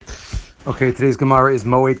Okay, today's Gemara is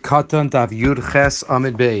Moed Katan Dav Yud Ches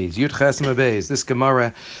Amid Beis. Yud Ches Amid Beis. This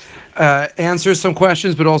Gemara answers some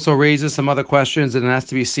questions, but also raises some other questions, and it has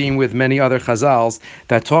to be seen with many other Chazals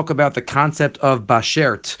that talk about the concept of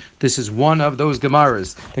Bashert. This is one of those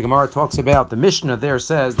Gemaras. The Gemara talks about, the Mishnah there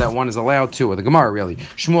says that one is allowed to, or the Gemara really,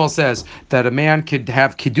 Shmuel says that a man could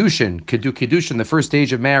have Kiddushin, could do Kiddushin, the first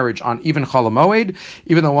stage of marriage, on even Chol Moed,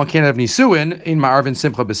 even though one can't have Nisuin, in Ma'arvin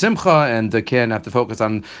Simcha B'Simcha, and can have to focus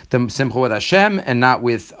on the Simcha with Hashem and not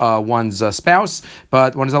with one's spouse,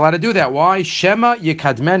 but one is allowed to do that. Why? Shema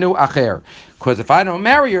Yikadmenu Acher. Because if I don't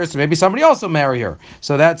marry her, so maybe somebody else will marry her.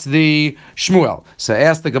 So that's the Shmuel. So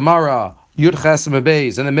ask the Gemara, Yud Ches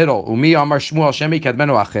Beis in the middle. Umi Amar Shmuel Shemi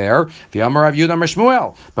Kadmenu Acher. V'Amar Rav Yud Amar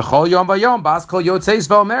Shmuel. B'chol Yom V'Yom Bas Kol Yotzeis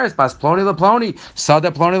V'Omeres Bas Ploni LePloni Sada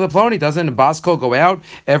Ploni LePloni. Doesn't Bas Kol go out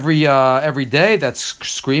every day? That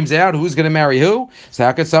screams out who's going to marry who? So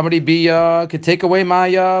how could somebody could take away my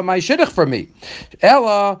shidduch from me?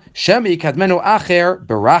 Ella Shemi Kadmenu Acher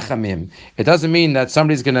Berachamim. It doesn't mean that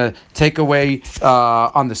somebody's going to take away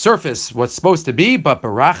on the surface what's supposed to be, but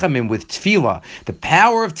Berachamim with tefillah. The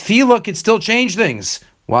power of tefillah could still change things.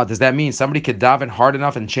 Well, does that mean somebody could daven hard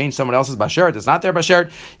enough and change someone else's bashert? It's not their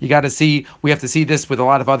bashert. You got to see. We have to see this with a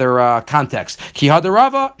lot of other context. Ki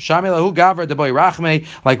hadarava shamilahu gaver deboy rachme.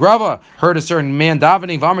 Like Rava heard a certain man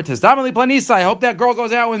davening. V'amar tes daven li planisa. I hope that girl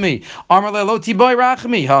goes out with me. Amar le lo tiboy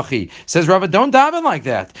rachmi hachi. Says Rava, don't daven like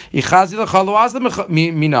that. Ichazi lechalu azle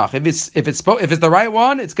minach. If it's the right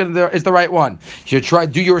one, it's the right one. You should try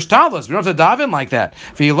do your shtalos. We don't have to daven like that.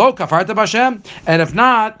 V'ilo kafarta b'Hashem. And if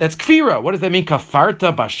not, that's kfira. What does that mean?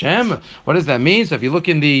 Kafarta Hashem. What does that mean? So if you look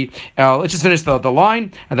in the, let's just finish the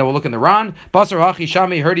line, and then we'll look in the Ran. Basar Hachi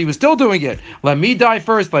Shami heard he was still doing it. Let me die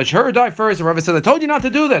first. Let her die first. And Rabbi said, I told you not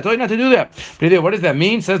to do that. But either, what does that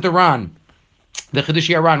mean? Says the Ran. The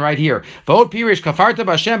Chedushi Aran right here. V'od pirish kafarta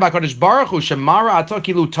b'Hashem b'Kadosh Baruch Hu shemara ato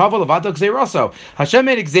kilu tavo levato gzeiraso. Hashem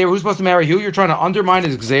made a gzeira. Who's supposed to marry who? You're trying to undermine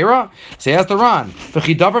his gzeira? Say, ask the Ran.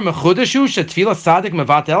 V'chidavar mechudeshu shetfila sadik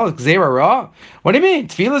mevatel gzeira ra. What do you mean?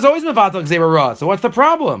 Tefillah is always mevatel gzeira ra. So what's the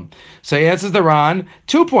problem? So he answers the Ran.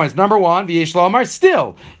 2 points. Number one, v'yesh lo amar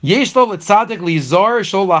still yesh lo letzadik lizor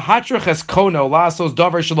shlo lahatrich es kono lasos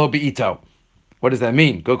davar shlo beito. What does that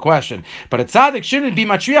mean? Good question. But a tzaddik shouldn't be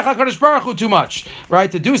matriach HaKadosh Baruch Hu too much,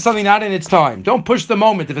 right? To do something not in its time. Don't push the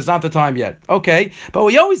moment if it's not the time yet. Okay, but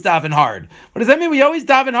we always daven hard. What does that mean? We always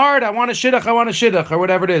daven hard. I want a shidduch, or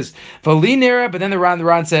whatever it is. V'li nira, but then the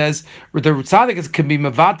Ran says the tzaddik can be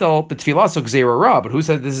mevatel b'tfilah so gzeira ra. But who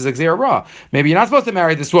said this is a gzeira ra? Maybe you're not supposed to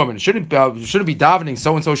marry this woman. Shouldn't be davening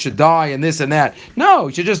so and so should die and this and that. No,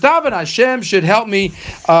 you should just daven. Hashem should help me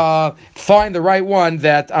find the right one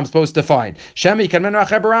that I'm supposed to find. And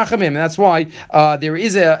that's why there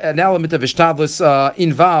is an element of ishtadlus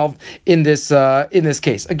involved in this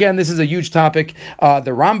case. Again, this is a huge topic.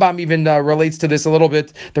 The Rambam even relates to this a little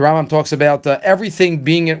bit. The Rambam talks about everything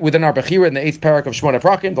being within our Bechira in the 8th parak of Shmona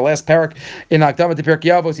Prakim, the last parak in Akdamat to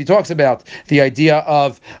Pirkei Avos. He talks about the idea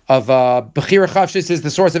of Bechira Chavshis is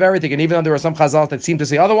the source of everything. And even though there are some Chazal that seem to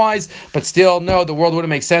say otherwise, but still, no, the world wouldn't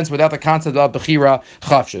make sense without the concept of Bechira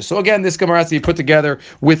Chavshis. So again, this Gemara has to be put together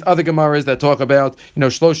with other Gemaras that talk about,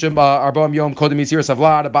 Shloshim Arbaim Yom Kodem Yisir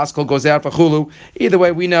Savlad, a Baskol goes out for Chulu. Either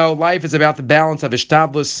way, we know life is about the balance of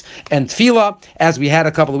Ishtadlus and Tefillah, as we had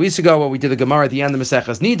a couple of weeks ago when we did the Gemara at the end of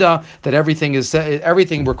Maseches Nida, that everything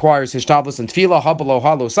requires Ishtadlus and Tefillah, Habalo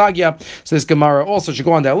Halo Sagya. So this Gemara also should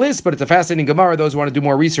go on that list, but it's a fascinating Gemara. Those who want to do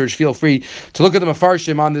more research, feel free to look at the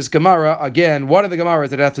Mefarshim on this Gemara. Again, what are the Gemaras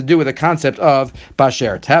that have to do with the concept of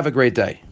Bashert? Have a great day.